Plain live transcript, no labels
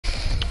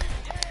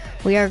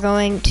We are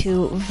going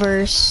to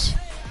verse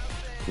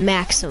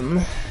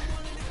Maxim.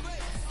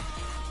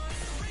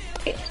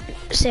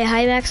 Say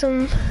hi,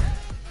 Maxim.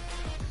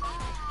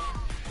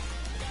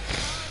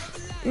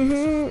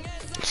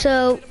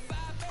 So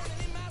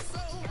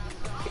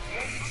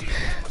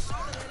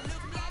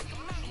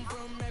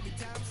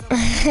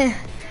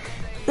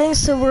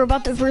so we're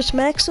about to verse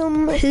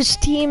Maxim. His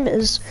team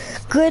is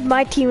good.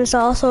 My team is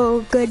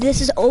also good.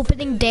 This is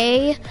opening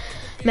day.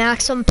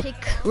 Maxim, pick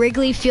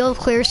Wrigley Field,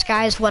 clear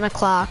skies, 1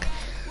 o'clock.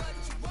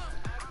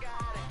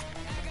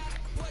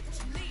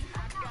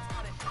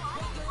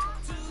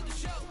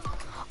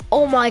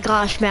 Oh my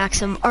gosh,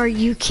 Maxim, are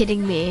you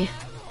kidding me?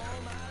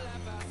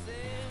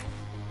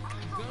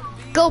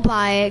 Go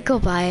buy it, go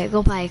buy it,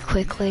 go buy it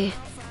quickly.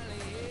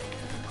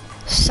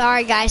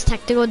 Sorry guys,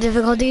 technical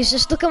difficulties.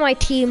 Just look at my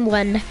team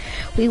when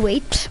we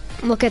wait.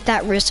 Look at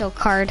that Rizzo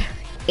card.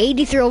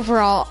 83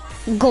 overall,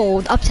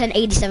 gold, up to an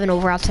 87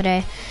 overall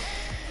today.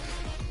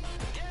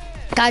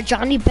 Got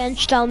Johnny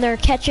Bench down there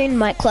catching,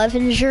 Mike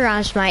Clevenger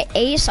as my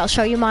ace. I'll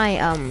show you my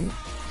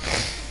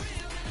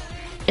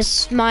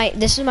this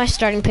is my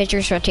starting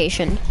pitchers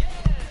rotation.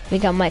 We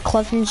got Mike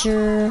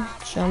Clevenger,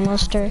 John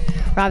Lester,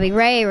 Robbie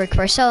Ray, Rick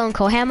Porcello, and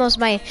Cole Hamels.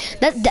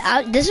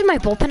 This is my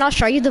bullpen. I'll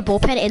show you the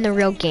bullpen in the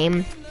real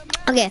game.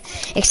 Okay,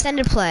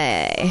 extended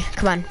play.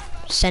 Come on,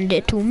 send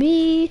it to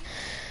me.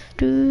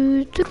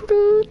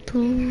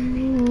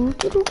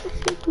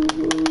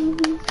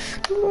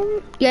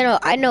 Yeah, no,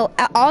 I know.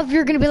 All of you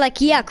are gonna be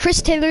like, yeah,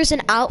 Chris Taylor's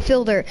an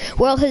outfielder.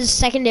 Well, his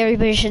secondary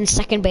position is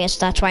second base.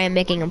 That's why I'm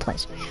making him play.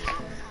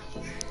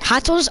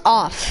 Hot is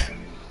off.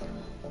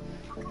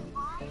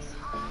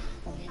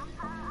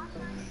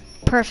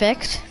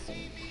 Perfect.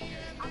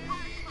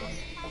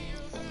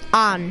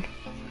 On.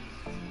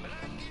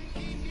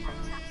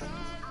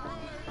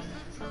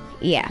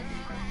 Yeah.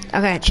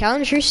 Okay,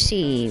 challenge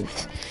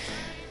received.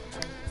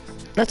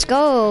 Let's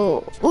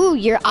go. Ooh,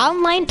 your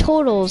online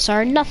totals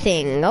are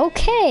nothing.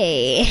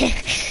 Okay.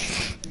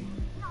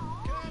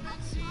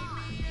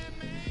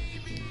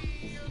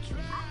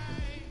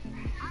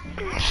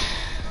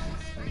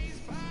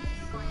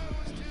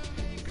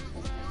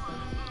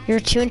 You're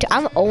 2-2.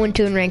 I'm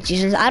 0-2 in ranked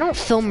seasons. I don't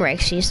film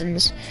ranked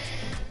seasons.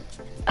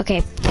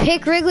 Okay,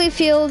 pick Wrigley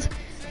Field.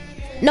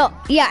 No,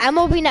 yeah,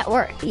 MLB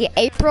Network. Yeah,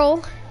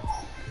 April.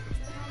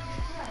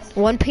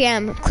 1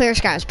 p.m. Clear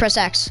skies. Press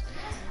X.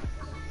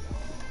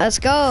 Let's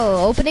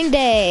go. Opening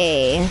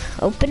day.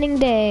 Opening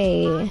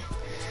day.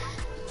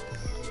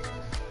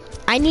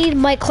 I need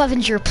Mike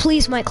Clevenger.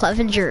 Please, Mike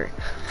Clevenger.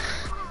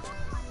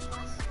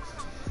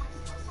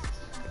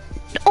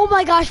 Oh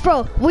my gosh,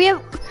 bro. We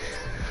have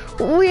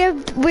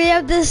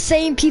the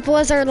same people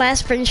as our last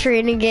spring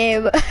training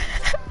game.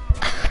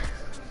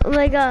 Oh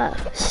my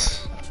gosh.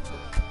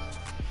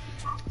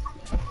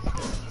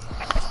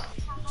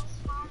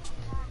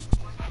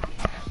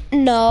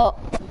 No.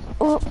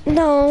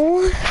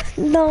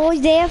 No,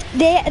 they have to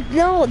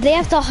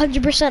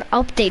 100%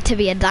 update to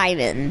be a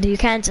diamond. You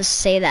can't just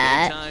say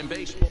that.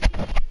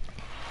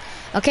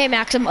 Okay,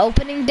 Maxim,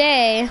 opening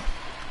day.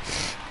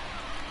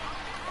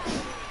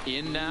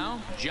 In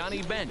now,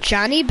 Johnny Bench.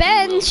 Johnny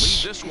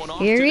Bench.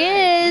 Here he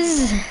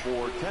is.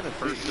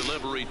 First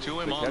delivery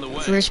to him on the way.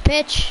 First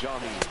pitch.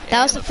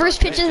 That was the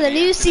first pitch of the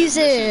new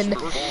season.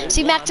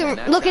 See, Maxim,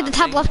 look at the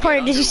top left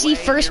corner. Did you see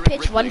first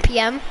pitch 1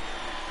 p.m.?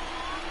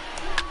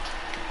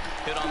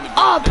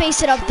 Oh,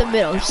 base it up the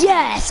middle.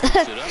 Yes.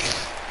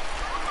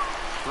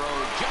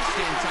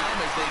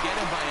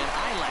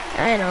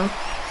 I know.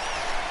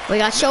 We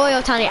got Shohei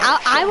Ohtani.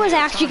 I was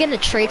actually going to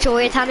trade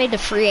Shohei Ohtani to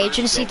free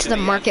agency to the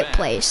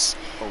marketplace.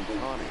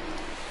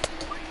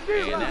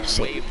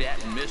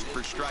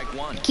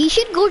 He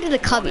should go to the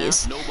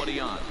Cubbies.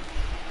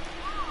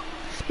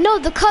 No,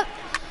 the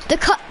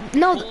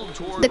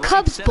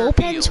Cubs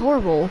bullpen's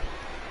horrible.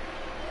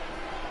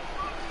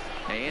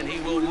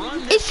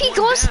 If he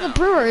goes to the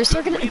Brewers,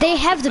 they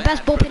have the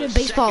best bullpen in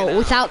baseball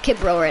without Kid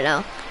Bro right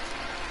now.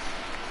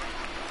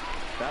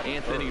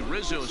 Anthony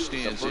Rizzo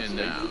stands in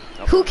now.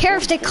 Who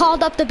cares if they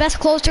called up the best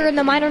closer in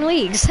the minor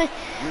leagues?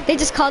 They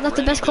just called up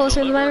the best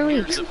closer in the minor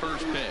leagues.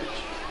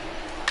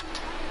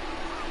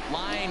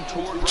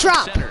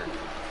 Drop.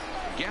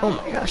 Oh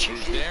my gosh.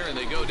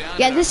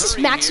 Yeah, this is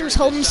Maxim's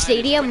home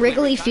stadium,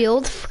 Wrigley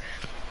Field.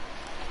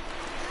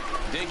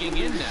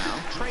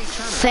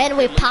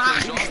 Fenway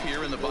Park.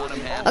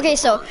 Okay,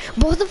 so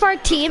both of our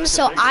teams,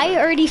 so I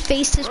already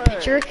faced this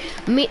pitcher.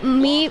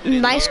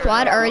 My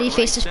squad already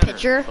faced this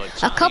pitcher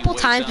a couple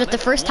times, but the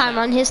first time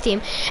on his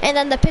team. And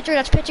then the pitcher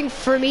that's pitching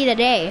for me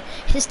today,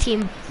 his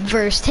team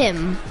versed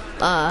him,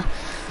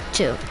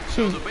 too.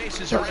 So the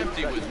bases are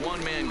empty with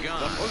one man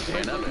gone.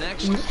 And up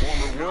next,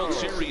 former World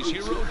Series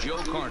hero Joe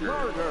Carter.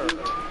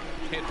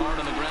 Hit hard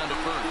on the ground to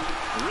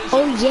first.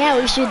 Oh yeah,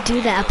 we should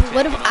do that. But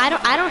what if I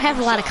don't have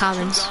a lot of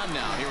comments.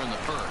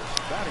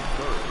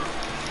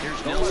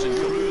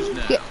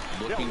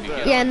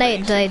 Yeah,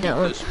 they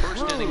don't.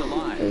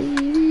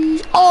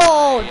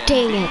 Oh,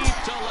 dang it.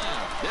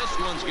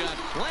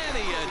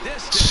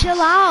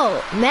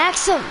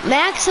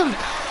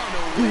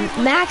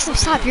 Maxim,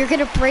 stop. You're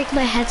going to break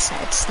my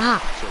headset.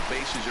 Stop. So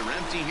bases are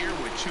empty here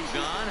with 2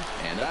 gone.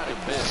 And up to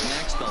bat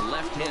next, the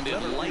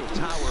left-handed light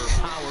tower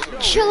power.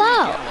 Chill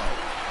out.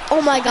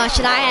 Oh my gosh,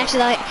 and I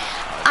accidentally...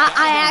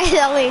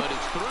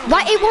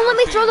 Why? It won't let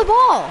me throw the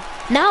ball.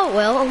 Now it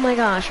will. Oh my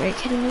gosh, are you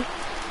kidding me?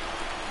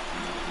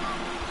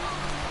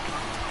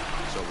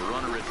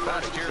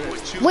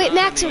 Wait,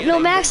 Maxim, no,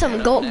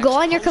 Maxim, go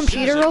on your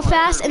computer real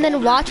fast and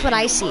then watch what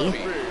I see.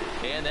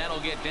 And that'll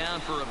get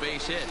down for a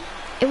base hit.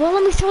 It won't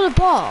let me throw the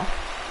ball.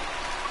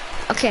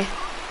 Okay,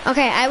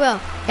 I will.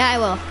 Yeah, I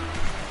will.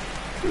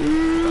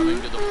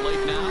 Coming to the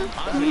plate now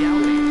on the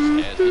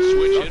outfield as the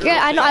switch hitter.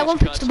 Yeah, I know. I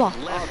won't pitch the ball.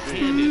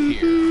 Left-handed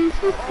here.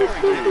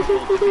 Very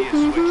difficult to be a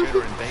switch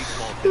hitter in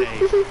baseball today.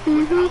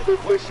 Without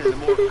question, the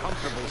more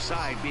comfortable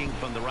side being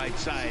from the right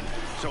side.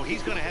 So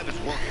he's going to have his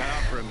work cut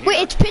out for him here.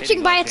 Wait, it's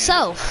pitching by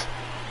itself.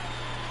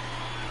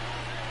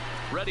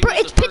 Bro,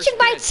 it's pitching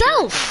by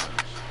itself.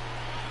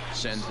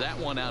 Sends that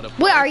one out of.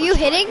 Wait, are you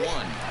hitting?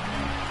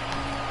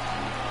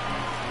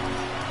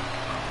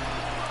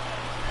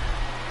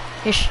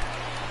 Ish.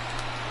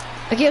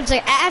 Okay, it's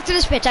like after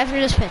this pitch.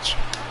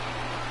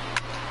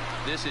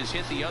 This is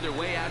hit the other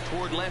way out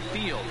toward left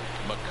field.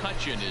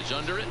 McCutchen is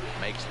under it,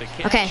 makes the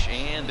catch, okay.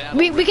 And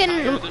we can.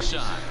 the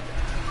side.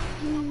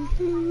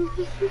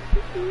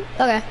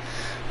 Okay.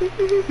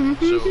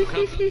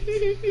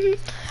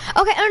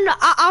 Okay, no,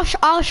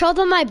 I'll show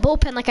them my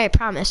bullpen like I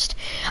promised.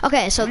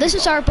 Okay, so this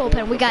is our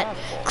bullpen. We got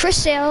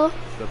Chris Sale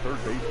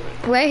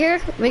right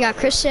here. We got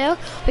Chris Sale.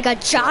 We got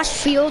Josh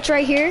Fields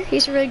right here.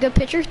 He's a really good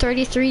pitcher,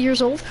 33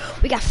 years old.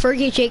 We got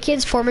Fergie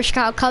Jenkins, former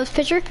Chicago Cubs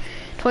pitcher,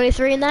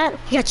 23 in that.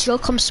 We got Joe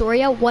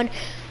Comsoria.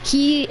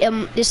 He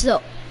is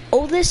the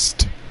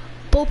oldest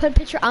bullpen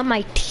pitcher on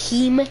my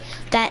team.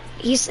 That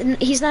he's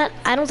not.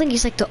 I don't think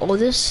he's like the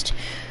oldest.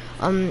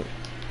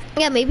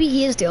 Yeah, maybe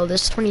he is the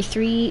oldest,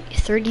 23,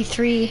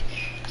 33.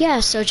 Yeah,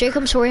 so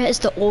Jacob Soria is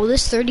the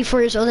oldest,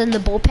 34 years old in the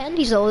bullpen.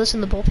 He's the oldest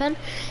in the bullpen.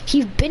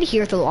 He's been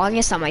here the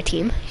longest on my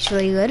team. He's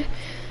really good.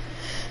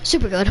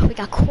 Super good. We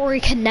got Corey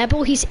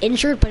Knebel. He's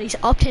injured, but he's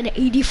up to an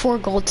 84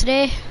 goal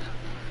today.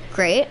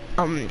 Great.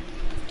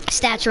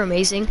 Stats are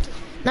amazing.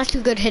 Not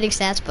too good hitting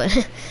stats,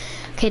 but...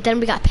 Okay, then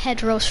we got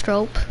Pedro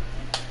Strop.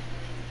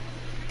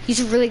 He's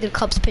a really good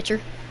Cubs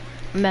pitcher.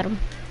 I met him.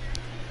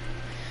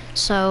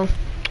 So...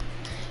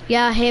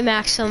 Yeah, hey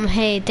Maxim,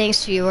 hey,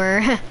 thanks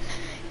viewer.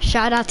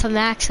 Shout out to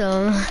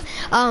Maxim.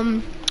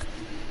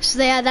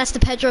 So yeah, that's the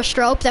Pedro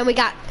Strop. Then we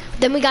got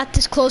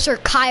this closer,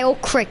 Kyle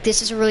Crick.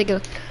 This is a really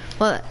good.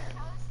 What?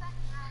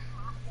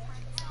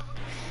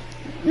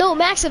 No,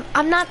 Maxim,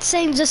 I'm not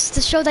saying just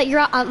to show that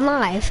you're out on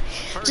live.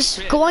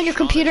 Just go on your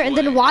computer and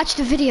then watch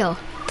the video.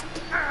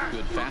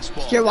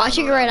 You're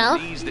watching it right now?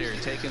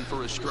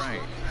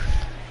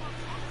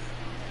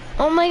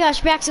 Oh my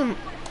gosh, Maxim.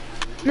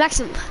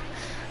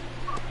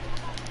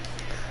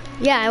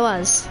 Yeah, I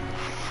was.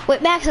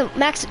 Wait, Maxim,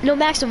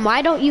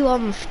 why don't you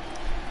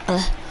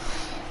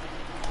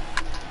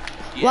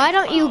why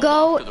don't you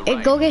go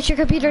get your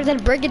computer, then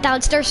bring it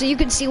downstairs so you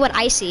can see what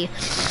I see?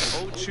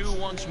 0-2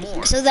 once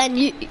more. So then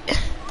you.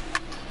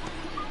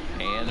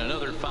 And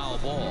another foul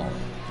ball.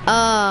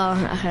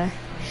 Oh, okay.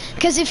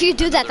 Because if you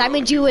do that, that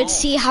means you would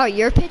see how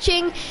you're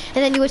pitching, and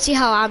then you would see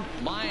how I'm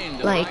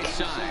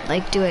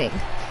like doing.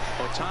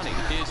 Otani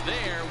is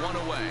there, 1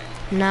 away.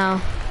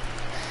 No.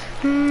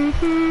 So 1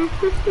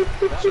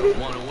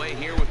 away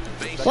here with the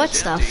bases What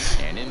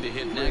stuff? empty, and in to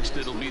hit next,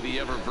 it'll be the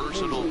ever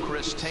versatile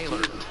Chris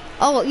Taylor.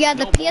 Oh yeah,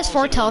 the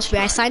PS4 tells me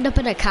I signed up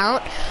an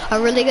account, a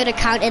really good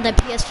account, and the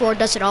PS4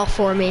 does it all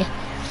for me.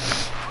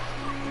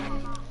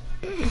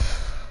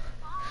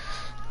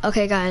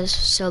 Okay guys,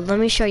 so let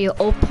me show you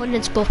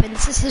opponent's bullpen.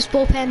 This is his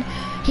bullpen.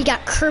 He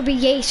got Kirby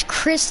Yates,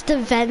 Chris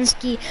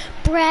Davinsky,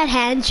 Brad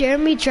Hand,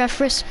 Jeremy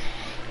Jeffress.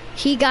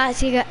 He got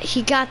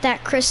that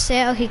Chris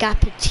Sale. He got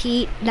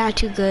Petit, not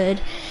too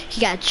good. He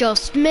got Joe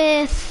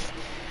Smith.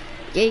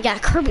 Yeah, he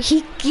got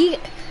Kirby.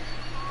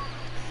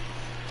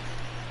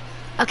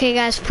 Okay,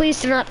 guys,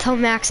 please do not tell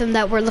Maxim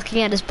that we're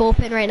looking at his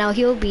bullpen right now.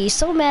 He'll be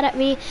so mad at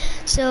me.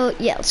 So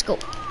yeah, let's go.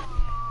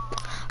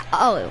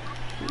 Oh.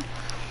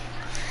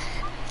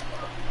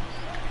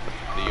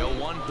 The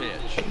 0-1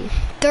 pitch.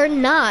 They're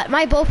not.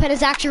 My bullpen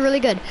is actually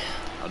really good.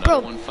 Bro,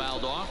 One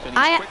fouled off, and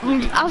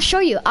I'll show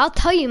you. I'll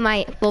tell you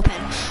my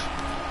bullpen.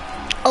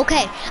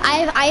 Okay,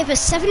 I have a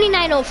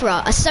 79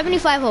 overall, a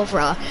 75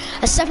 overall,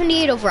 a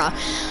 78 overall,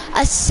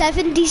 a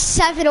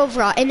 77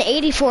 overall, an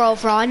 84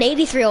 overall, an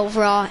 83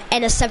 overall,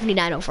 and a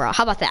 79 overall.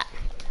 How about that?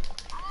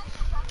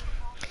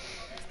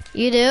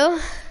 You do? Let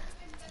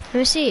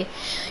me see.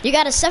 You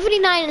got a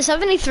 79 and a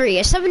 73,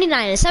 a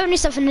 79, a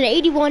 77, an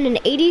 81, an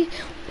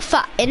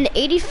 85, an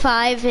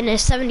 85, and a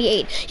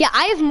 78. Yeah,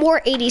 I have more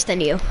 80s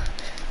than you.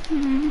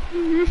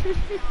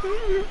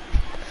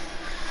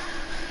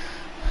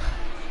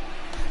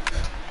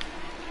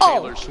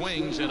 Oh,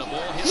 swings and a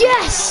ball hit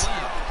yes!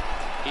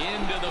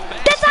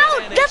 That's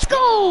out! Let's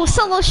go!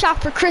 Solo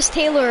shot for Chris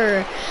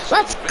Taylor.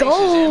 Let's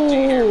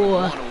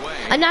go!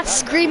 I'm not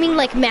screaming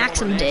like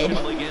Maxim did.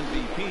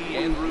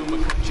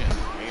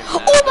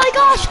 Oh my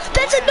gosh,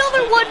 that's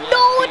another one.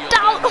 No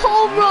doubt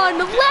home run.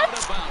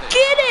 Let's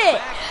get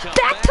it.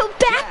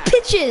 Back-to-back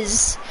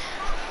pitches.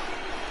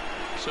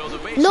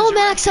 No,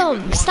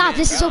 Maxim, stop.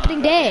 This is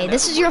opening day.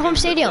 This is your home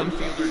stadium.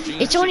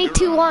 It's only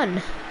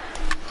 2-1.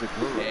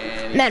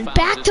 Man,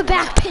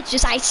 back-to-back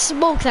pitches. I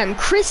smoked them.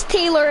 Chris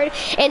Taylor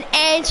and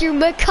Andrew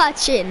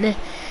McCutchen.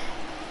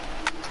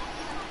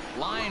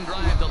 Line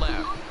drive to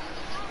left.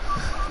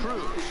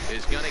 Cruz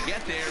is going to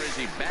get there as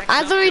he backs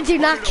I literally do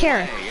not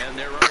care.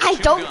 I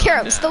don't care.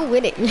 I'm still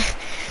winning.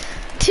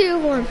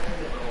 2-1.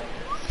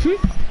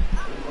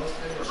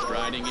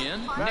 Striding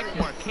in, Nick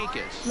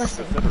Markakis. Must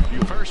have.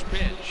 First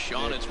pitch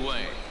on its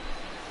way.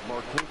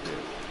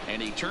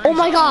 And he turns Oh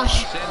my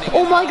gosh.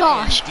 Oh my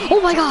gosh. Oh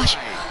my gosh.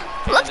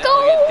 Let's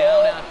go.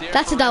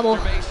 That's a double.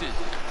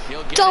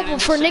 Double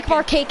for Nick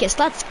Markakis.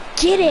 Let's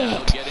get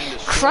it.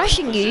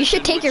 Crushing you. You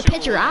should take your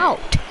pitcher out.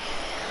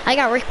 I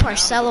got Rick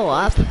Porcello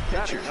up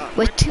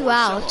with 2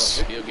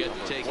 outs. He'll get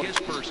to take his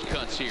first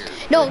cuts here.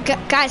 No,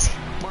 guys,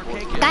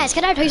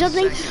 can I tell you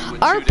something?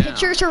 Our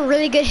pitchers are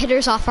really good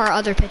hitters off our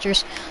other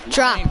pitchers.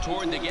 Drop.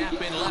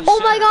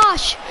 Oh my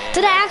gosh,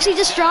 did I actually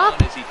just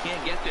drop?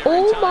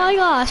 Oh my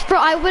gosh, bro,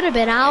 I would have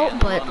been out,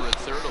 but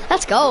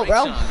let's go,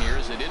 bro.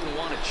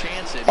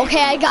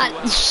 Okay, I got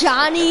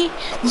Johnny.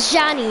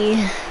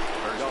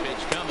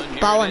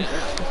 Ball one.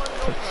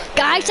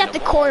 Guys at the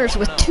corners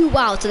with 2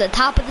 outs at the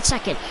top of the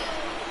second.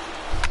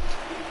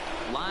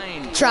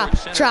 Drop.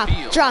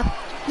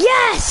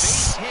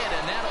 Yes!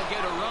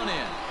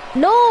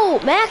 No,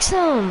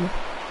 Maxim.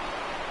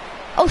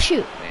 Oh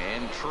shoot.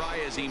 And try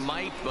as he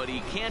might, but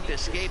he can't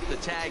escape the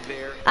tag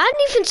there. I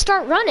didn't even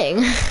start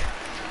running.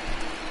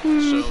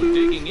 So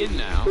digging in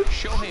now,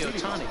 Shohei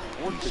Ohtani.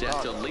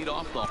 Set to lead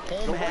off the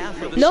home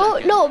half of the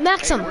second. No,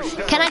 Maxim.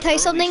 Can I tell you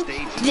something?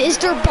 Is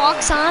their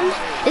box on?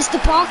 Is the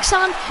box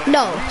on?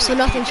 No, so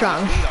nothing's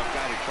wrong.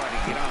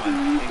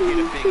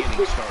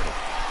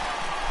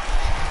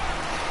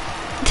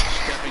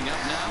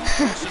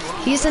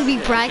 He's gonna be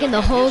bragging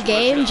the whole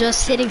game,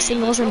 just hitting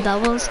singles and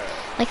doubles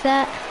like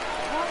that.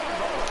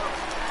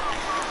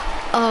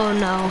 Oh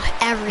no,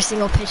 every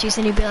single pitch he's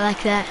gonna be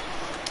like that.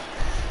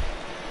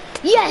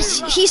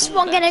 Yes, he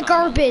swung at a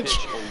garbage.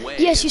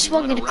 Yes, you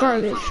swung at a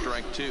garbage.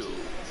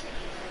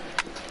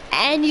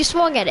 And you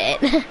swung at it.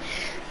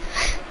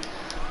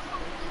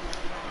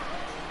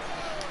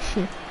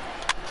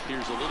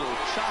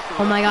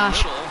 Oh my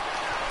gosh.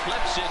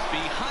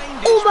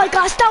 Oh my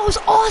gosh, that was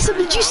awesome.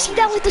 Did you see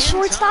that what the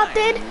shortstop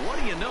did? What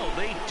do you know?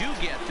 They do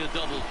get to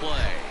double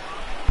play.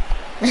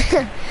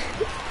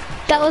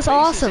 That was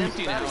awesome.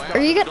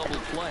 Are you gonna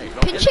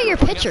pinch at your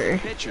pitcher?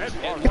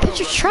 Your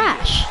pitcher's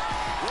trash.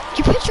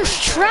 Your pitcher's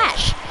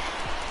trash.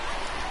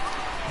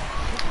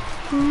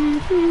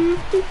 Who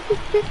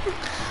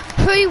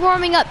are you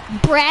warming up?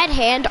 Brad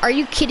Hand? Are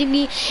you kidding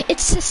me?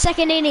 It's the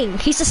second inning.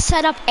 He's a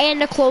setup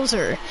and a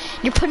closer.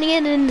 You're putting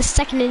it in the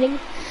second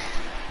inning?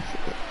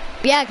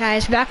 Yeah,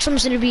 guys,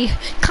 Maxim's gonna be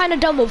kind of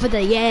dumb over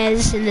the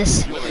yes in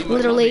this.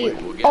 Literally,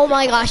 oh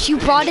my gosh, you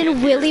brought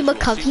in Willie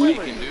McCovey?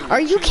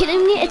 Are you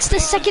kidding me? It's the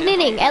second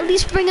inning. At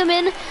least bring him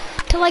in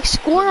to like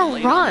score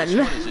a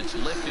run.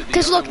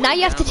 Cause look, now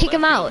you have to take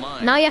him out.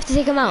 Now you have to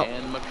take him out.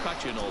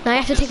 Now you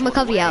have to take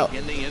McCovey out.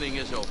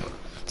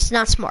 It's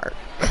not smart.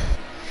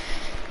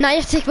 Now you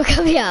have to take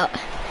McCovey out.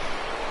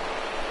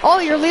 Oh,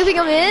 you're leaving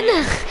him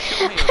in?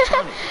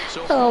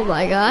 Oh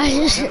my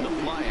gosh.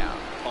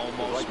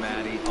 Almost,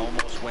 Matty.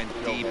 Almost went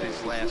deep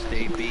his last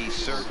AB.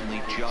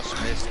 Certainly just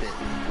missed it.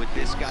 With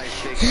this guy's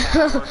big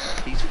power,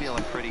 he's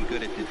feeling pretty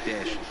good at the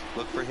dish.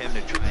 Look for him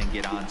to try and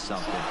get on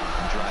something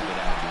and drive it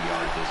out of the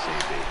yard this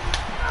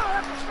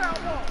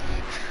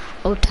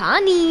AB.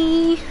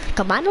 Ohtani.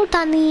 Come on,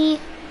 Ohtani.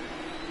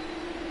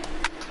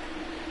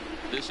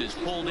 This is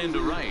pulled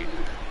into right.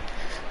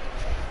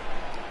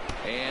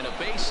 And a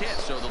base hit,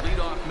 so the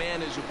leadoff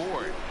man is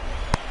aboard.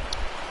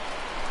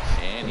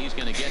 And he's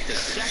going to get to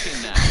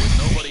second now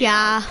with nobody.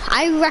 Yeah,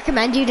 I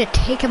recommend you to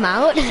take him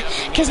out.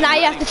 Because now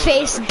you have to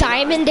face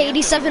Diamond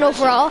 87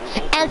 overall,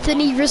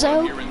 Anthony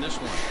Rizzo.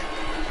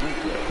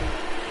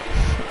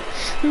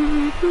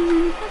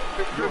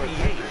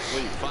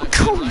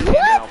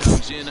 What?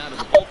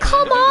 Oh,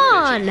 come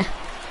on.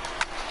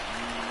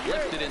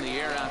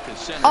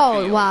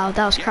 Oh, wow,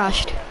 that was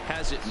crushed.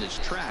 Has it in his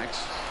tracks.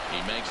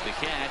 He makes the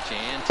catch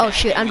and oh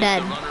shoot, I'm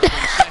dead.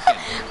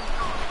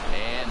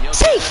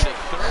 Safe!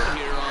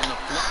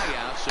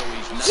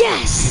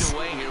 Yes!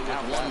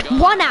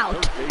 1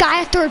 out.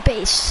 Guy at third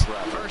base.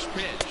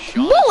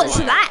 What was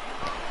that?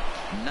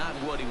 Not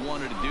what he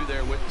wanted to do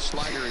there with the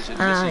slider as it misses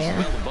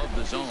well above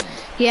the zone.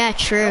 Yeah,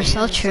 true,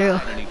 so true.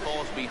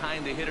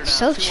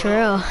 So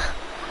true.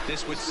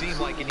 This would seem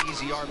like an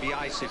easy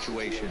RBI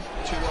situation.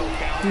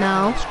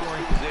 No.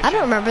 I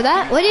don't remember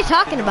that. What are you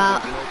talking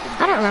about?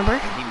 I don't remember.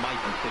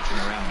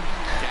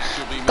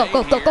 Go,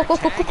 go, go, go, go,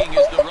 go, go,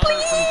 go, go,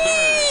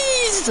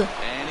 please!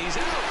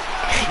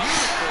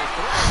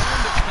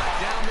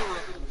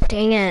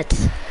 Dang it.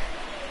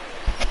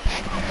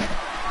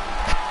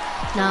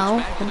 No,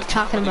 what are you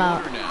talking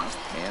about?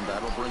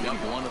 bring up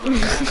one of the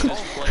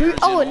fastest players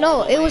Oh in no,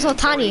 all it the was land,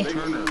 Otani.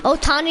 Turner.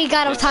 Otani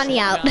got Otani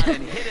out.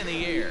 And hit in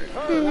the air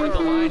toward the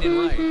line and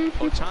right.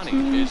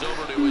 Otani is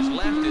over to his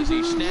left as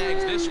he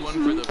snags this one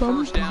for the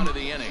first out of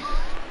the inning.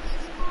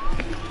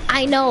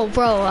 I know,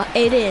 bro.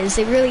 It is.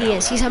 It really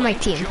is. He's on my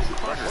team. Joe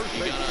Carter, he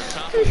got on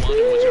top of one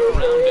and was a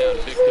ground out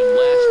victim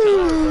last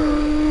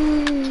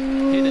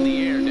time. Hit in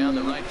the air down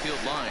the right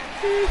field line.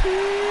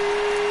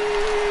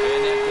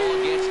 And that ball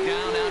gets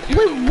down out here.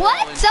 Wait,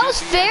 what? That was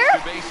fair?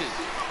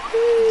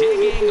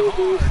 Digging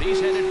hard. He's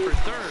headed for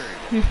third.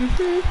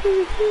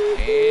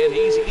 And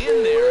he's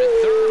in there at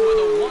third with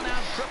a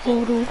one-out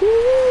triple. Trying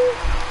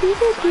to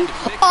pick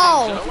things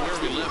up where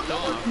we left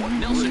off.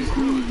 Nelson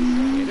Cruz.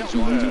 And he's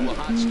off to a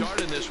hot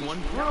start in this one.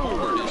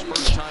 Homered his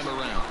first time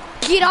around.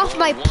 Get off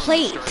my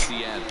plate. Starts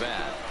the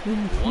at-bat.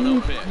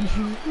 1-0 pitch.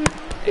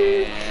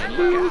 And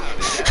look out.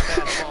 That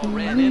fastball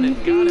ran in and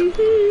got him.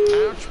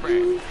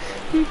 Ouchback.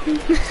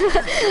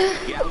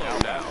 Gallo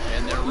now.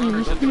 And they're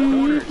runners at the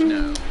corners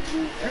now.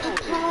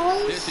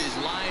 This is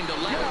line to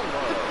left.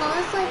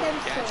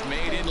 Catch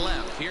made in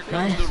left. Here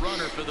comes the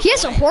runner for the He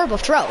has a plate. horrible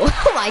throw.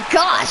 Oh my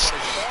gosh.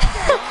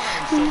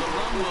 So the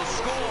run will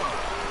score.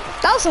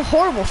 That was a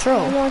horrible throw.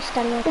 Oh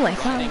my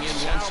Lining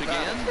gosh. in once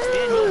again.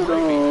 Daniel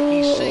Murphy.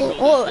 He singled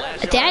Oh, his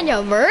last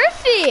Daniel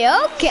Murphy.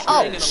 Okay.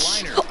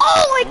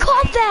 Oh, I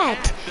caught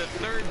that. the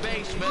third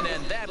baseman,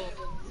 and that'll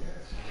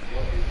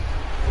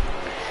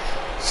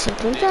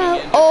Something's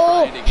out.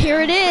 Oh, here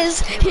it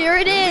is. Here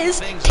it is.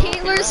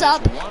 Taylor's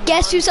up.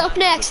 Guess who's up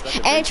next?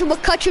 Andrew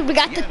McCutcheon. We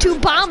got the two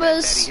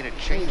bombers.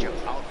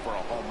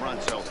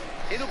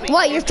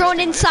 What, you're throwing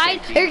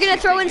inside? Are you going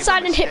to throw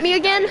inside and hit me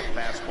again?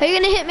 Are you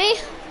going to hit me?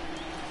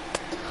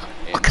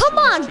 Oh, come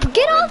on,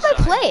 get off my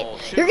plate.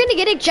 You're going to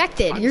get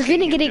ejected. You're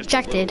going to get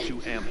ejected.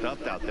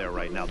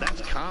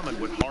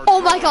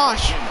 Oh my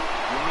gosh.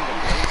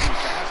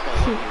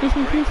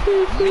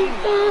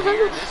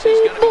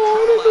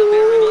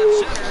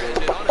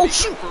 Oh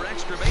shoot.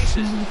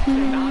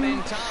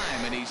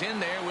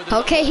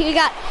 Okay, he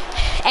got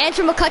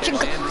Andrew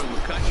McCutcheon. Andrew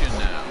McCutcheon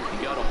now.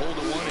 He got a hold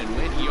of one and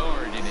went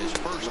yard in his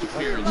first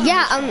appearance.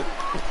 Yeah,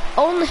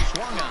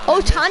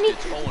 Otani.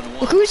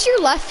 Who's your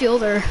left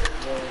fielder?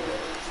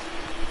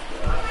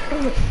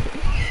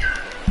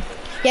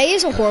 Yeah, he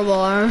has a horrible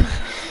arm.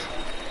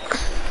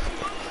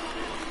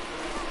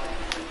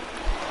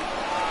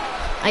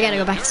 I gotta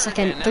go back to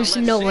second. There's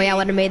no way I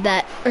would have made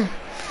that.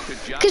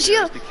 Cause you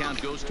have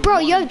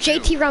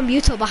JT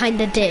Realmuto behind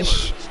the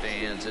dish.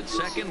 Stands at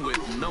second with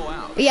no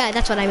out. Yeah,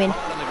 that's what I mean.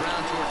 On the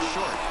ground towards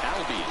short.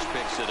 Albies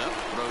picks it up,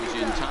 throws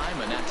in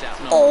time, and that's out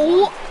number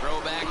Oh. one.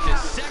 Throw back to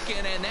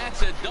second, and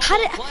that's a double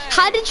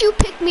How did you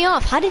pick me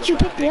off? How did you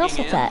pick me off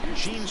with that?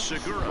 Gene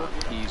Segura.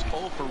 He's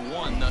 0 for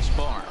 1 thus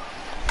far.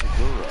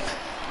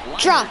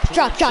 Drop.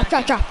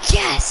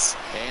 Yes.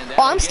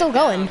 Oh, I'm still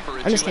going.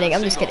 I'm just kidding.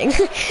 I'm just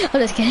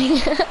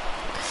kidding.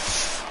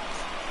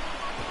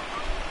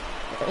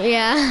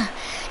 Yeah.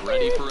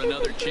 Ready for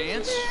another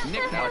chance?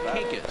 Nick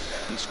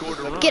Markakis. He scored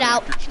a run Get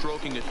out. after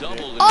stroking a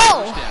double in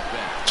Oh! the first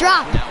at-bat.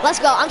 Drop. Let's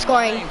go. I'm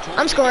scoring.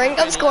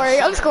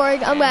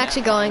 I'm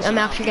actually going. I'm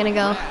actually gonna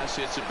go. It's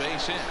a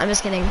base hit. I'm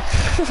just kidding.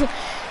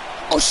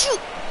 Oh shoot!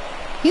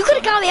 You could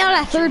have got me out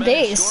at third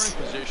base.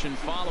 Scoring position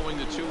following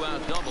the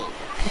two-out double.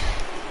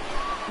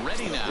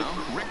 Ready now,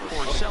 Rick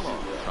Porcello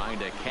trying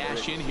to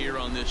cash in here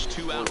on this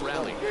two-out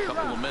rally.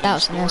 Couple of men That in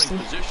was scoring nasty.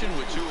 position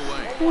with two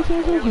away.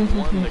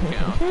 4-1 the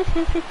count.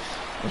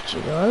 But you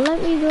gonna let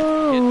me go?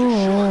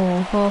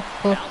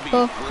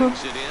 Albies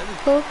brings it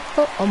in.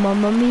 Oh,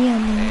 mamma mia.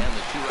 And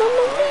the two-out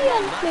rally will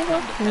not come to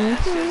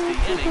pass as the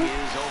inning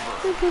is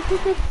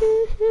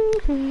over.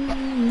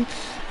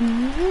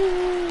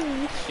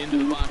 Into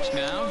the box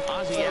now,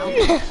 Ozzie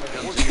Albies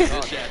comes into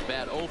this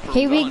at-bat 0 for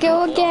Here we 1 go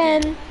all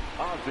game. again.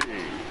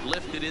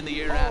 Lifted in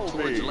the air out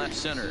towards left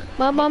center.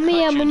 Mamma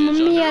mia, McCutcheon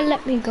is under.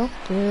 let me go.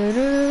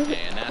 And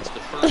that's the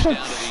first down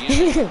of the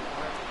inning.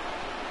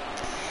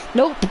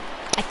 Nope,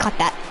 I caught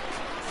that.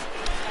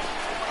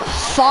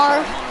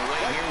 Far.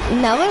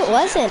 No, it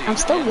wasn't. I'm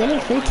still winning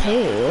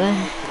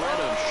 3-2.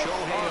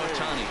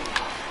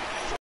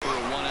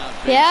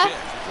 Yeah?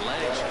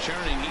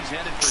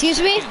 Excuse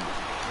me?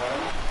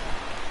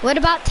 What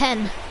about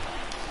 10?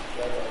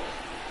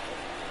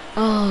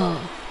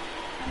 Oh.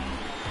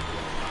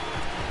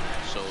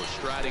 So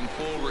striding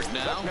forward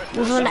now.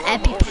 We're on an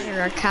EpiPen on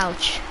our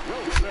couch.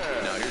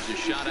 Now here's a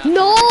shot out.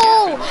 No!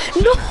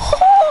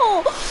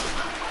 No!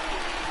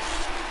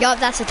 Yup,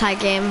 that's a tie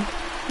game.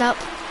 Nope,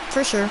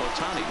 for sure.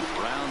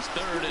 Otani rounds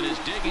third and is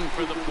digging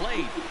for the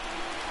plate.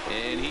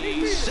 And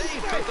he's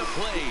safe at the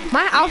plate.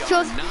 My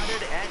outfield, We are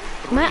knotted at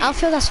 3. my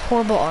outfield has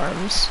horrible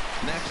arms.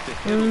 Next to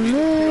him will be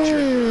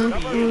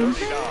the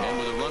pitcher. And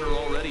with a runner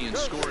already in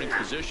scoring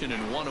position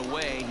and one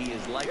away, he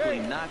is likely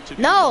not to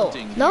be No,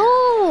 bunting here.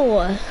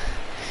 no.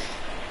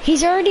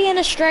 He's already in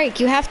a strike.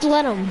 You have to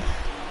let him.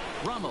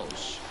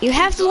 Ramos. You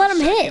have to let him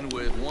hit. Second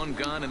with one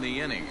gone in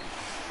the inning.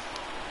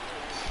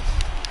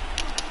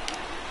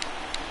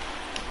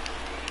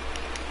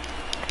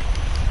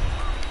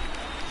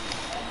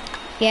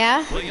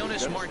 Yeah?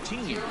 Leonis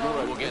Martin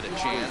will get a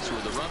chance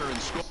with a runner in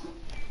score.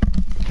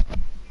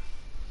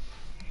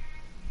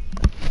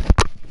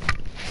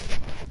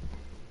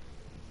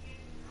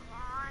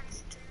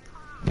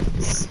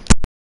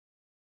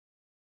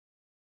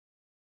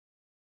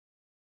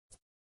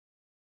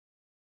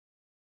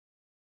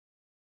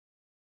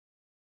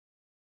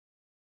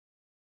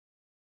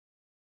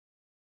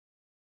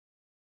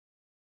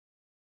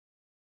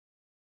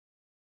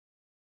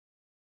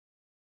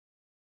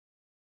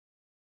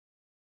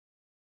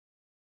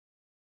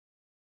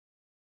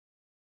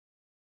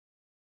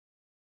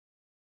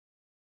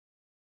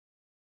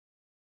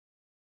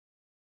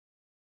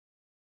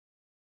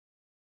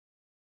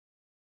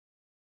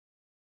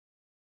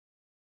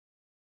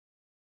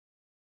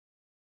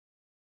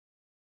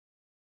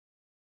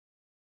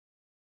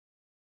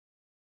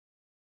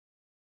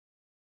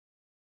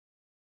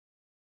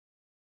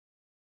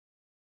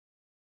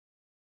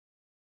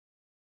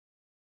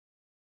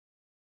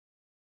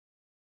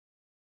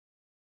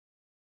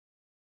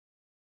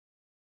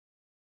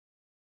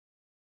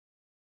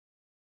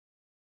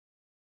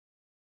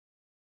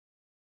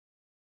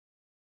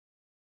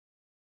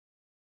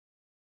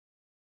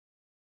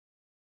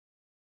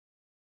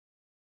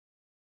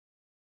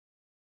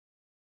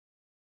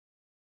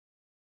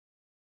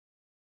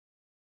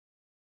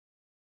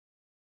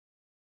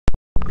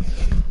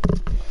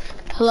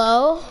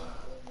 Hello?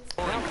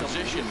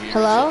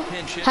 Hello?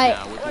 Hi.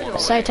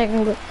 Sorry, Technical.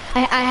 technically.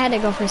 I had to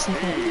go for a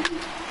second.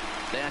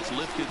 That's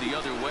lifted the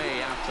other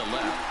way out to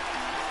left.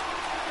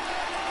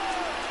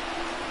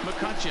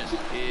 McCutcheon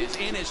is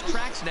in his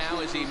tracks now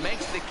as he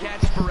makes the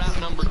catch for route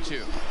number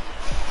 2.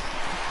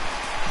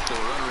 So a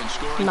runner in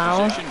scoring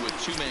position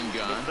with 2 men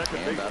gone,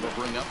 and that'll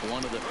bring up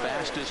one of the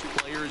fastest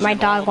players. My in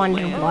dog all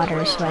wanted the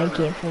water, so I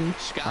gave him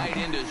Skied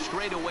into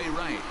straightaway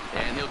right,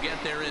 and he'll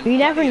get there in. You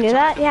never knew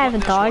that? Yeah, I have a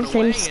Put this dog one away,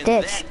 named and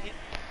Stitch.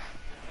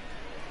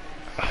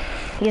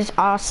 He's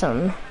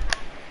awesome.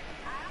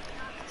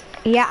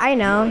 Yeah, I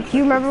know.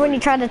 You remember when you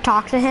tried to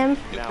talk to him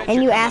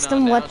and you asked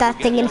him what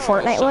that thing in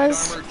Fortnite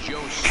was?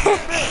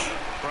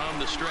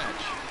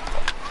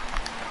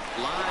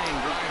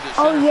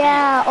 Oh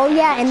yeah,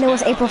 and it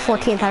was April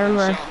 14th, I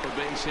remember.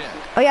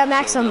 Oh yeah,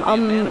 Maxim,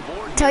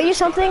 tell you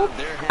something?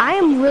 I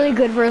am really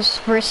good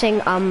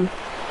versing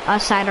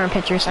sidearm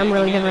pitchers. I'm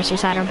really good versing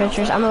sidearm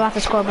pitchers. I'm about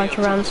to score a bunch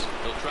of runs.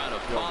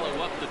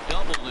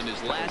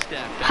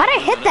 How'd I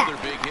hit that?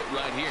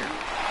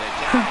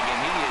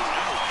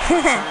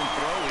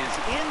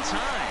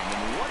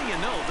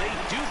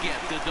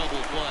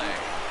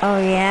 Oh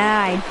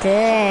yeah, I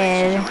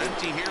did.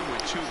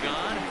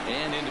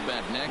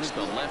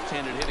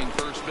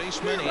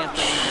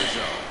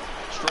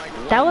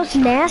 That was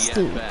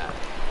nasty.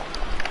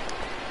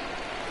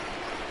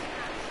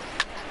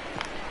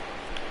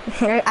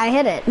 I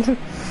hit it.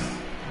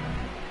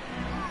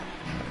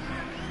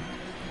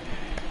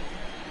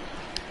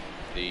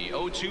 The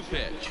 0-2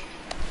 pitch.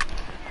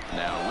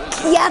 Now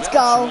yeah, let's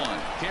go.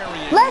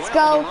 Let's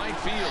go.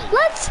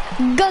 Let's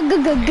go,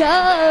 go, go,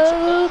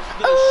 go.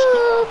 Ooh,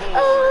 ooh,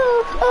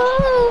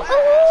 ooh, ooh,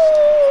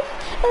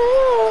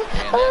 ooh,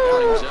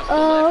 ooh,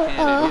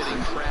 ooh.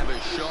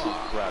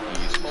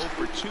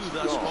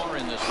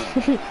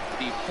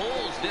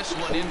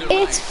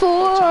 It's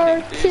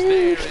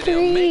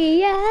 4-2-3,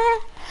 yeah.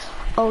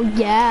 Oh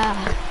yeah.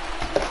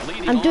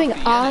 I'm doing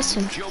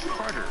awesome.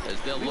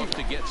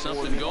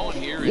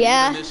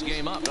 Yeah.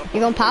 You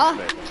going power?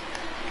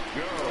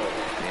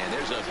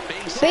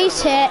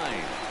 Base hit.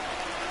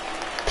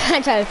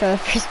 I tried to throw it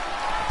first.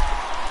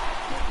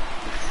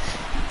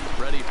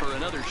 Ready for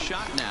another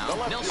shot now.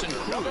 Nelson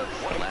Cruz.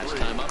 Last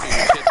time up, he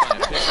was hit by a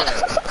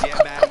pitcher. Yeah,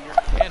 Matt.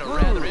 And a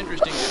rather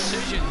interesting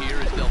decision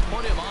here is they'll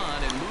put him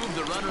on and move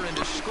the runner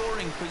into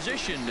scoring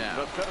position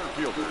now.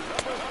 Good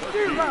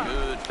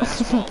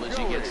fastball as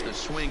he gets the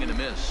swing and a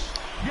miss.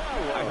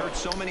 I heard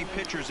so many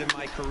pitchers in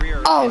my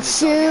career. Oh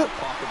shoot!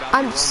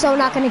 I'm so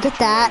not gonna get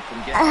that.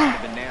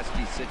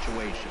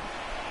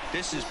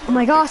 Oh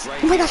my gosh!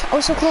 Oh my gosh! I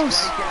was so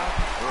close.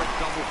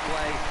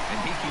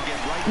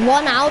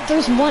 1 out.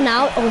 There's 1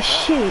 out. Oh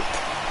shoot!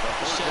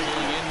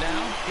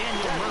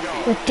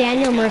 With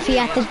Daniel Murphy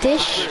at the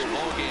dish.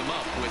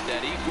 With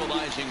that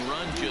equalizing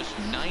run just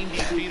 90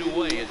 feet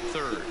away at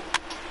third.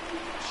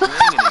 Swing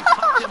and he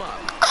popped him up.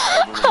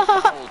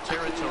 Foul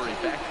territory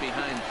back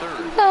behind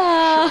third.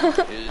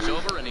 Is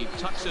over and he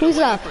tucks it Who's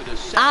away up? for the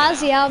second.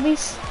 Ozzy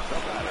Albies.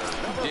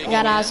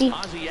 Got Ozzy.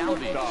 Ozzy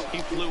Albies. He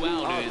flew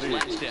out in his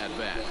last at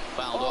bat.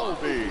 Fouled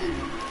off.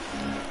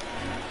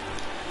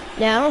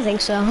 Yeah, I don't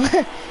think so.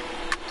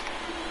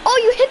 Oh,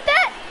 you hit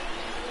that?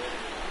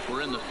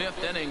 We're in the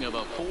 5th inning of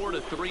a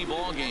 4-3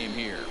 ball game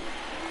here.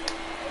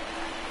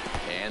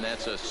 And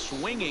that's a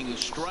swinging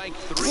strike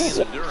 3 in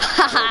the dirt.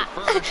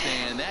 First,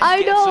 and that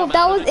I know,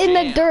 that was in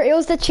the jam. dirt. It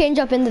was the change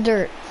up in the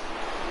dirt.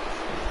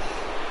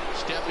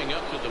 Stepping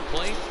up to the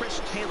plate,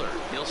 Chris Taylor.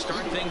 He'll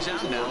start things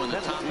out now in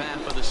the top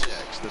half of the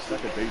 6th. The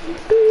second baseman.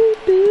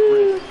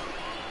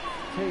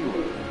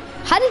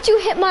 How did you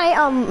hit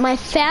my my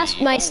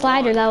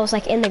slider that was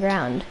like in the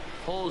ground?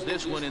 Pulls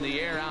this one in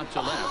the air out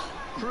to left.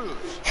 Cruz.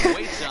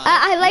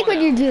 I like when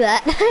you do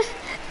that.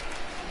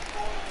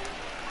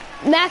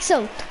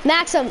 Maxim,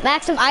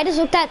 I just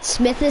looked at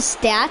Smith's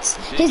stats.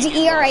 His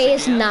ERA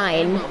is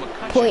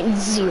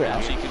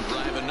 9.0. She can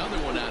drive another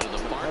one out of the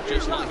park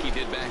just like he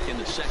did back in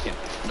the second.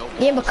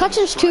 Yeah,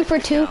 McCutcheon's 2 for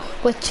 2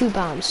 with 2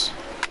 bombs.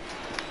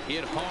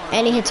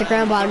 And he hits a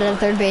ground ball to the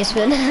third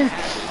baseman.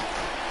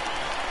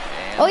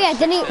 Oh yeah,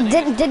 didn't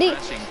he?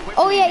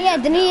 Oh yeah,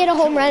 didn't he hit a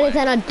home run and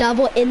then a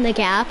double in the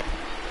gap?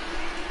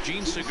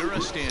 Gene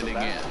Segura standing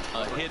in.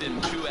 A hit in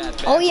 2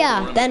 at-bats. Oh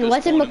yeah, then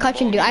what did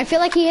McCutcheon do? I feel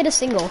like he hit a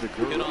single. Hit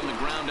on the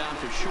ground out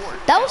for short.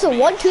 That was a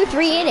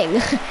 1-2-3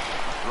 inning.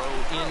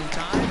 Throw in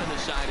time and the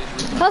side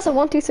is That was a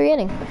 1-2-3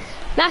 inning.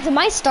 Max,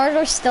 my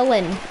starter's still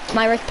in.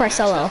 My Rick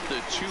Parcello. the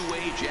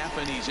two-way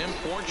Japanese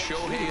import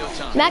Shohei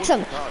Ohtani.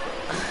 Maxim.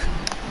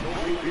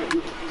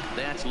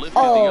 That's lifted the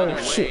Oh other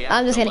way shoot, out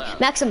I'm just the kidding. left.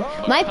 Maxim,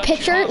 my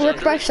pitcher, Rick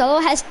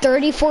Parcello, has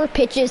 34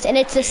 pitches and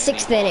it's the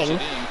 6th inning. In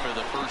for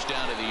the first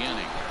out of the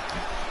inning.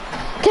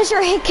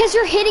 Cause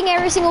you're hitting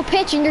every single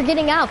pitch and you're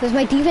getting out. Cause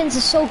my defense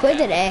is so good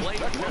today.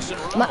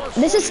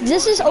 This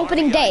is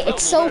opening day.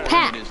 It's so His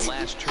packed.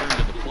 last turn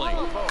to the plate.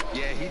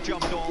 Yeah, he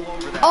jumped all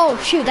over that. Oh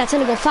shoot, that's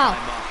gonna go foul.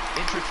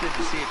 Interested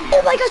to see if he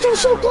Oh my gosh, I was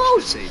so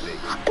close.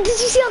 Did Did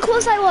you see how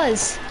close I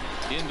was?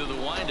 Into the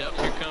windup.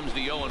 Here comes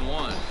the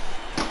 0-1.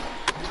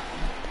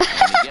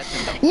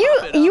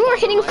 You were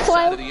hitting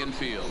fly. The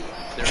infield.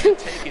 They're going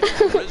to take it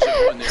to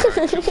Rizzo, and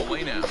they're 2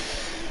 away now.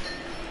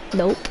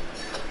 Nope.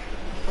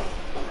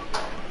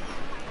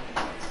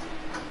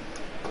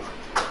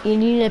 You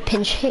need a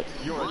pinch hit.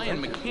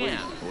 Ryan McCann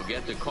will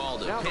get the call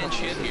to pinch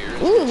hit here.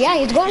 Ooh, yeah,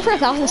 he's going for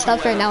 1,000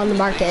 stuff right now in the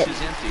market. Base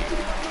is empty.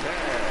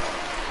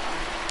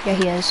 Yeah,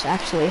 he is,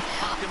 actually.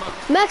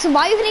 Max,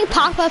 why are you hitting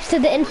pop-ups to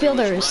the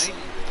infielders? Right.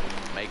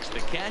 Makes the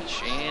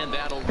catch, and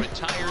that'll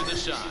retire the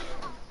side.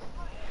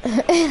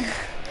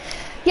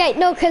 Yeah,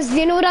 no, because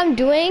you know what I'm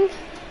doing?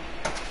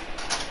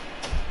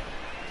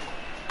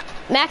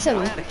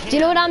 Maxim, do you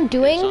know what I'm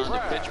doing? On the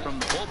pitch from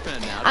the bullpen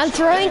now. I'm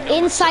throwing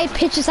inside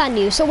pitches on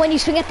you, so when you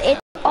swing at the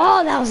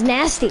oh, that was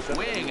nasty.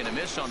 Swing and a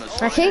miss on a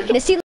Okay, you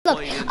see,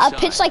 look, a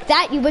pitch like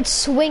that you would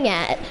swing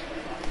at.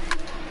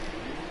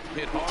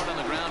 Hit hard on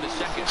the ground to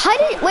second. How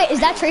did, wait, is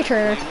that Trey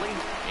Turner?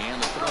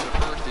 And the throw to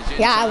first is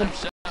Yeah, I would.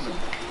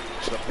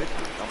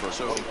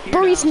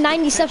 Bro, he's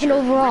 97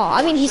 overall.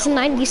 I mean, he's a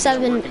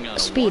 97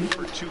 speed.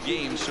 For 2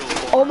 games so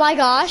far. Oh my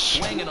gosh.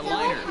 Swing and a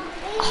liner.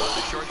 But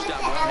the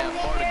shortstop won't have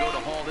far to go to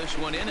haul this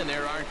one in, and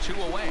there are 2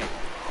 away.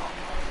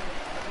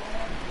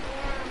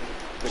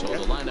 So the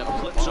lineup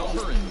flips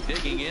over and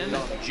digging in,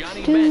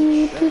 Johnny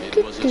Bench.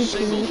 It was a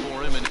single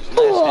for him in his last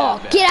Oh,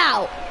 at-bat. get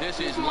out. This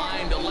is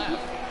line to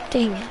left.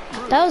 Dang it.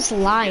 That was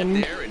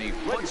lined. There, and he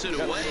puts it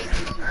away.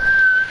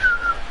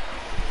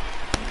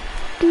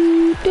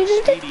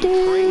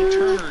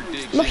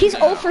 Look, he's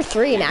 0 for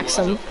 3,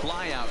 Maxim.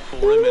 Fly out for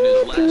him in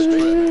his last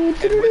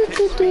trip. And with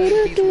his speed,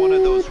 he's one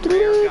of those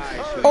rare guys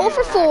who 0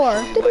 for 4.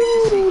 like to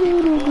see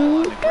people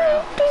on the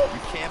ground.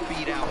 You can't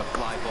beat out a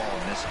fly ball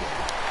in this game.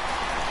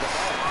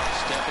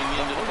 Stepping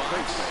into the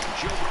box,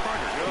 Joe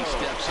Carter. He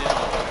steps in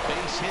with a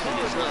base hit in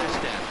his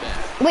last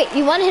at-bat. Wait,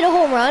 you want to hit a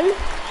home run?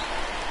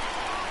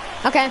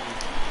 Okay.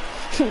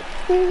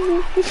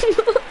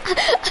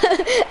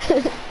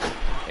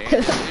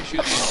 And they issued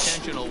an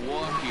intentional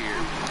walk here.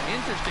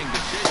 Interesting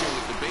decision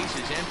with the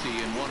bases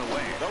empty and 1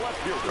 away.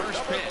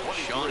 First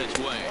pitch on its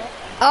way.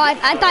 Oh,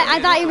 I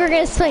thought you were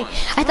gonna swing.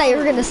 I thought you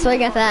were gonna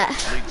swing at that.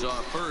 Leads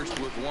off first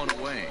with 1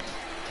 away.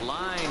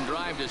 Line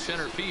drive to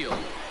center field.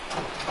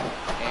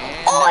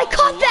 And Oh, I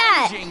caught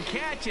that! amazing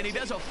catch, and he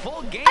does a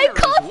full gainer I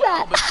caught as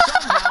well, that! but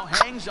somehow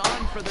hangs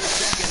on for the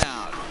second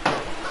out.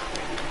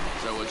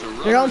 So it's a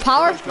Your own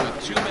power? runner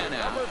with 2 men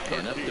out,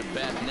 and up to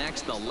bat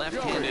next, the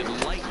left-handed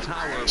light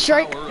tower of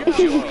Strike. power of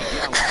Joey Gallo.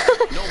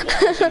 No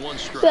balls and 1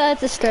 strike.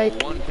 That's a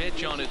strike. 1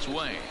 pitch on its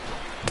way.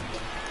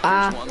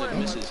 Ah. One that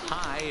misses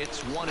high. It's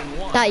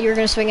 1-1. Thought you were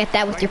gonna swing at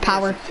that with your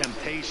power.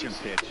 Temptation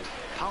pitch.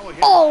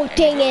 Oh,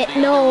 dang it!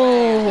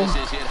 No. This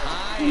is hit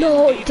high.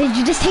 No. Did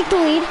you just take the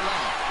lead?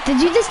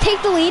 Did you just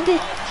take the lead?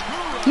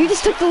 You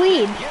just took the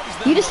lead.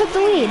 You just took the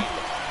lead. He's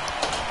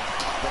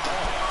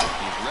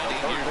ready.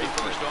 Here's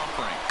the first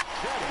offering.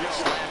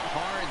 Slap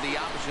hard the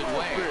opposite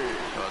way.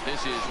 But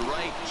this is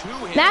right to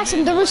him.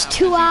 Maxim, there was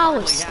 2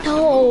 outs.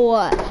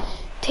 No.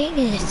 Dang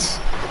it.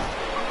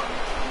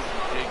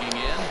 Digging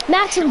in.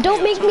 Maxim,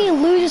 don't make me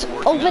lose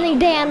opening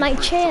day on my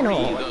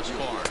channel. Thus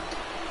far.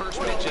 First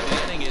pitch of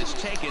the inning is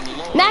taken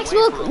low.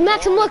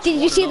 Maxim, look,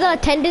 did you see the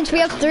attendance? We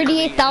have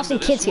 38,000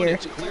 kids here.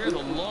 It's clear the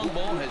long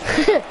ball has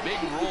played a big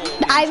role.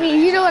 I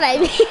mean, you know what I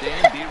mean.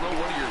 Dan Dero,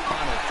 what are your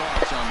final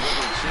thoughts on what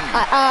we've seen?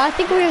 I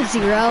think we have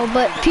 0,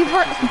 but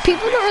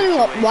people don't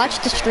really watch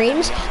the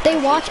streams. They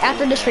watch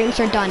after the streams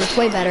are done. It's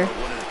way better.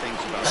 One of the things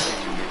about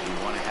pitching is you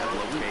want to have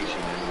location,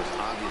 and it was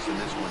obvious in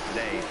this one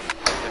today.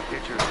 The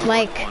pitchers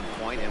Like, on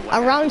point, and what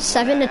around happens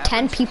when 7 to that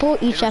 10 happens, people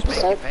each hitters make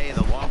you episode. pay.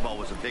 The long ball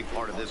was a big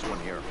part of this one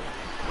here.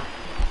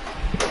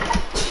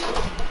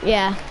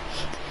 Yeah.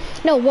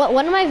 No,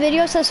 one of my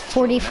videos has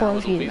 44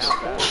 views.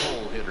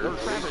 Hole hitter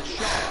Travis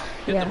Shaw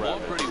hit Yeah. the ball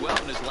pretty well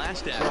in his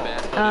last at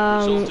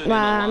bat. Well,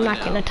 I'm not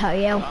gonna tell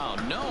you. Oh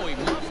no, he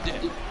muffed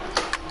it.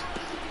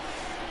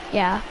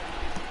 Yeah.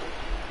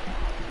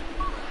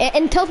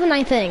 Until the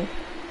 9th inning.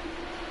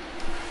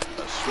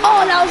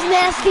 Oh, that was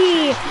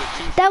nasty.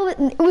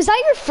 Was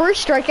that your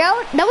first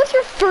strikeout? That was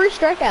your first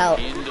strikeout.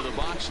 Into the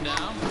box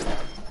now.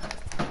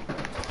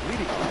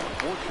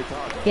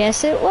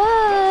 Yes, it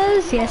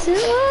was. Yes, it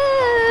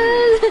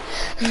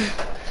was.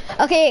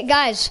 Okay,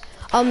 guys.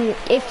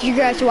 If you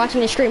guys are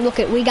watching the stream, look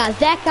we got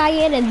that guy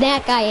in and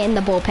that guy in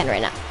the bullpen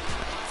right now.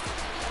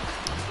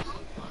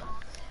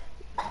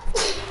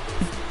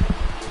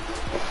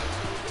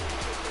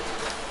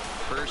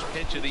 First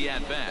pitch of the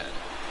at-bat.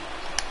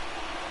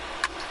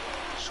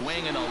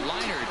 Swing and a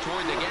liner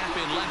toward the gap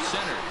in left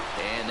center.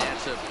 And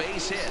that's a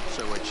base hit,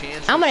 so a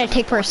chance. I'm gonna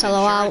take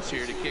Porcello out.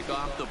 Here to kick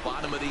off the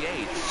bottom of the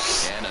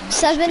 8th. And a nice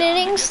 7 job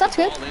innings, to that's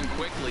get the good. ball in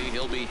quickly.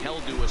 He'll be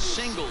held to a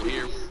single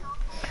here.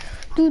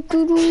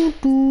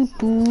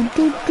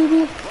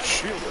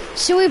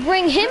 Should we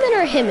bring him in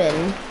or him in?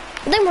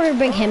 I think we're gonna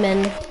bring him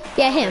in.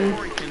 Yeah, him.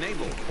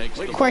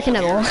 Corey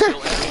Knebel.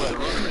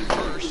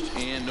 First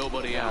and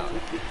nobody out.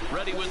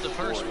 Ready with the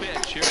first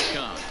pitch. Here it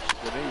comes.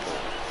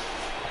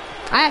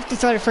 I have to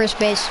throw to first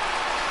base.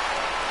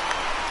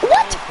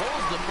 What?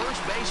 Pulls the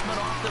first baseman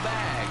off the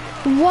bag.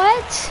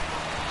 What?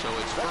 So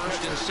it's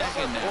first and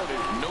second now.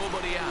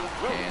 Nobody out.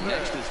 And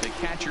next is the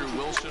catcher,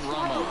 Wilson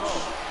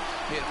Ramos.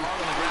 Hit hard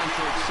on the ground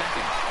towards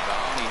second.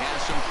 Oh, he has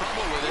some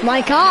trouble with it.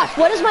 My God,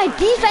 what is my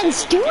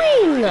defense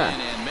doing?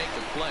 And make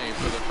the play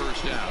for the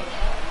first out.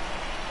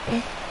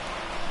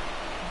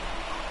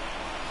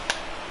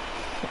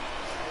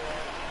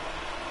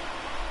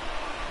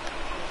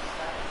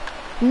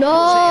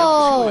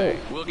 No.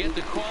 We'll get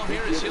the call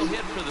here as he'll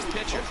hit for the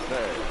pitcher.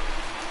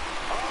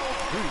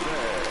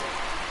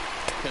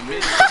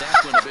 Committed to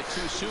that one a bit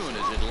too soon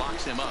as it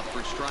locks him up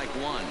for strike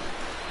one.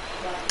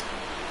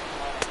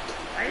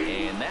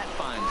 And that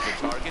finds the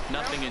target.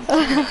 Nothing in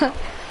two.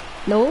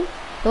 No,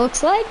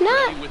 looks like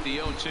not. Ready with the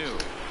 0-2.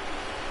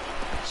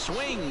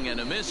 Swing and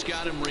a miss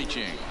got him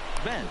reaching.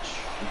 Bench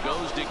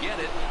goes to get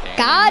it. And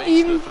Got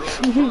makes him. the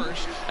throw to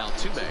first.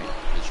 Altuve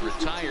is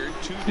retired.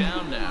 2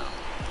 down now.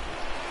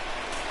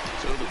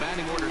 So the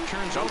batting order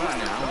turns over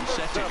now and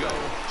set to go.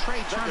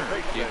 Trey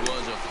Turner. It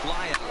was a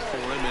flyout for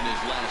him in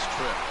his last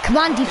trip. Come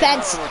on,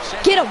 defense.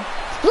 Get him.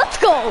 Let's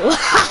go.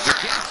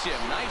 Gets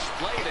him. Nice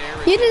play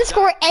there. He didn't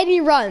score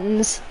any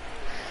runs.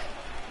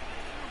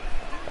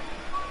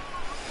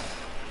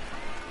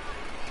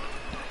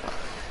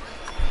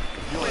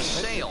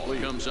 Sale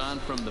comes on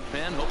from the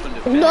pen, hoping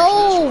to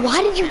No,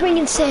 why did you bring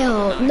in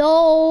Sale?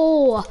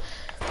 No.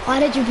 Why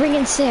did you bring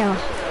in Sale?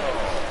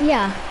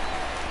 Yeah.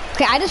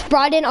 Okay, I just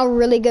brought in a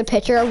really good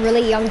pitcher, a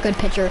really young good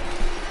pitcher.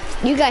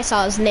 You guys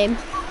saw his name.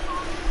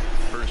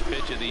 First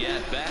pitch of the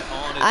at-bat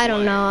on I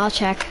don't know. I'll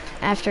check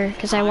after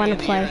because I want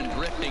to play.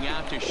 Drifting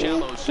out to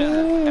shallow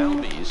center.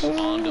 Albies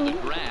onto the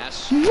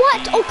grass.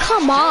 What? Oh,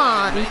 come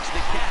on.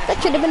 That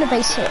should have been a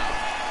base hit.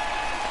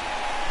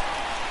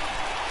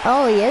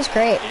 Oh, he is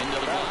great. Into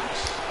the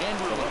box.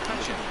 Andrew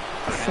McCutchen.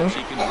 Perhaps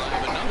he can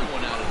drive another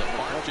one out of the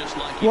park just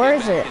like he Where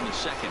did is back it? in the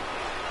second.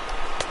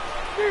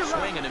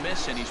 Swing and a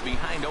miss, and he's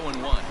behind 0-1.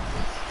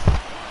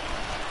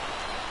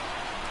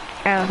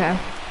 Okay.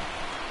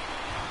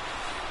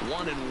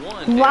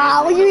 1-1.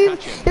 Wow, Andrew your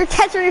McCutchen.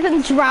 catcher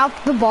even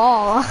dropped the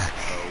ball.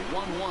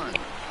 1-1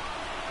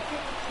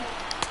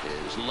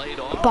 is laid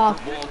off Ball.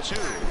 for ball 2.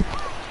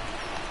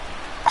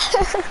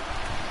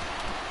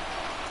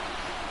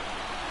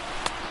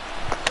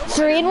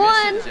 Three and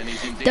one.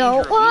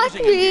 Don't walk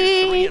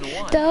me.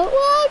 Don't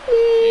walk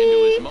Into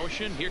me. his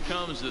motion. Here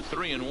comes the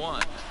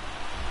 3-1.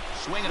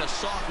 Swinging a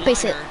soft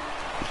Base hit. liner.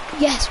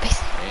 Yes, base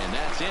hit. And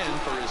that's in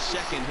for his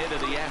second hit of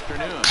the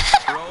afternoon.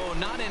 Throw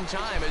not in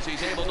time as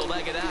he's able to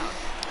leg it out.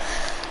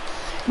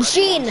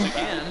 Gene. Once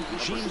again,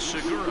 Gene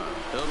Segura.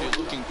 They'll be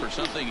looking for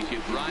something he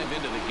could drive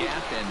into the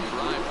gap and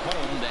drive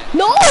home that.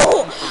 No!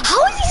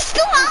 How is he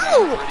still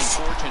Pretty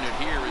out? fortunate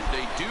here as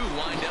they do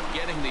wind up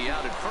getting the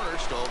out at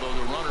first, although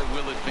the runner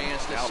will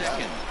advance to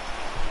second.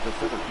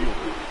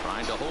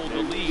 Trying to hold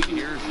the lead.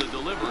 Here's the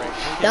delivery.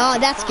 No,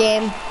 that's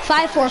game.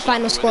 5-4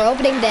 final score.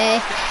 Opening day.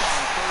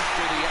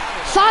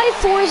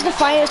 5-4 is the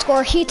final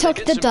score. He took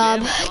the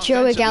dub.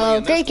 Joey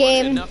Gallo, great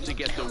game.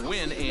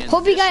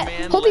 Hope you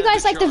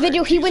guys like the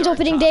video. He wins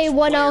opening day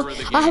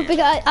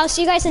 1-0. I'll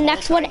see you guys in the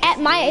next one at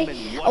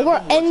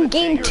we're in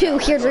game 2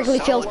 here at Wrigley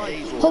Field.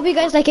 Hope you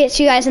guys like it.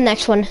 See you guys in the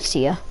next one.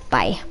 See ya.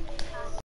 Bye.